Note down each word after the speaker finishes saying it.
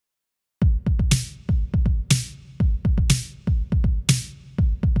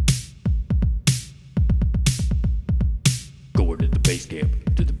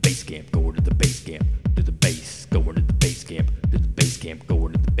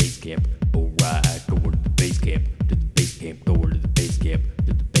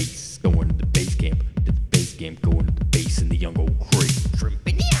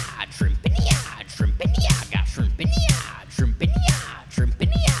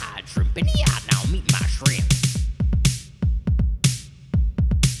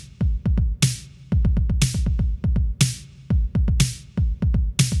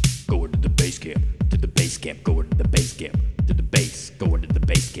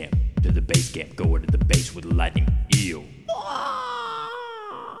camp, to the base camp, going to the base with lightning. Ew.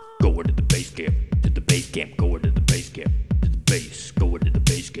 Going to the base camp, to the base camp, going to the base camp, to the base, going to the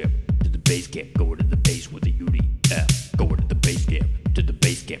base camp, to the base camp, going to the base with a UDF. Going to the base camp, to the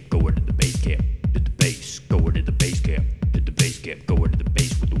base camp, going to the base camp, to the base, going to the base camp, to the base camp, going to the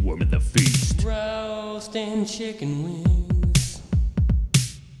base with the worm in the feast. Roasting chicken wings.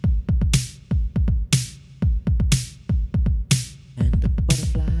 And the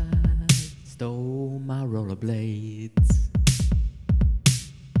butterfly stole my rollerblades.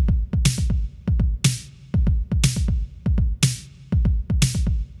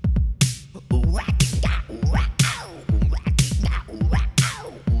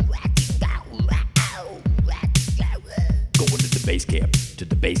 Base camp, to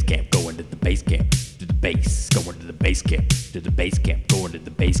the base camp, going to the base camp, to the base, going to the base camp, to the base camp, going to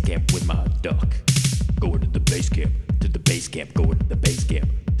the base camp with my duck. Going to the base camp, to the base camp, going to the base camp,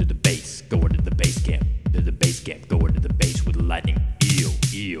 to the base, going to the base camp, to the base camp, going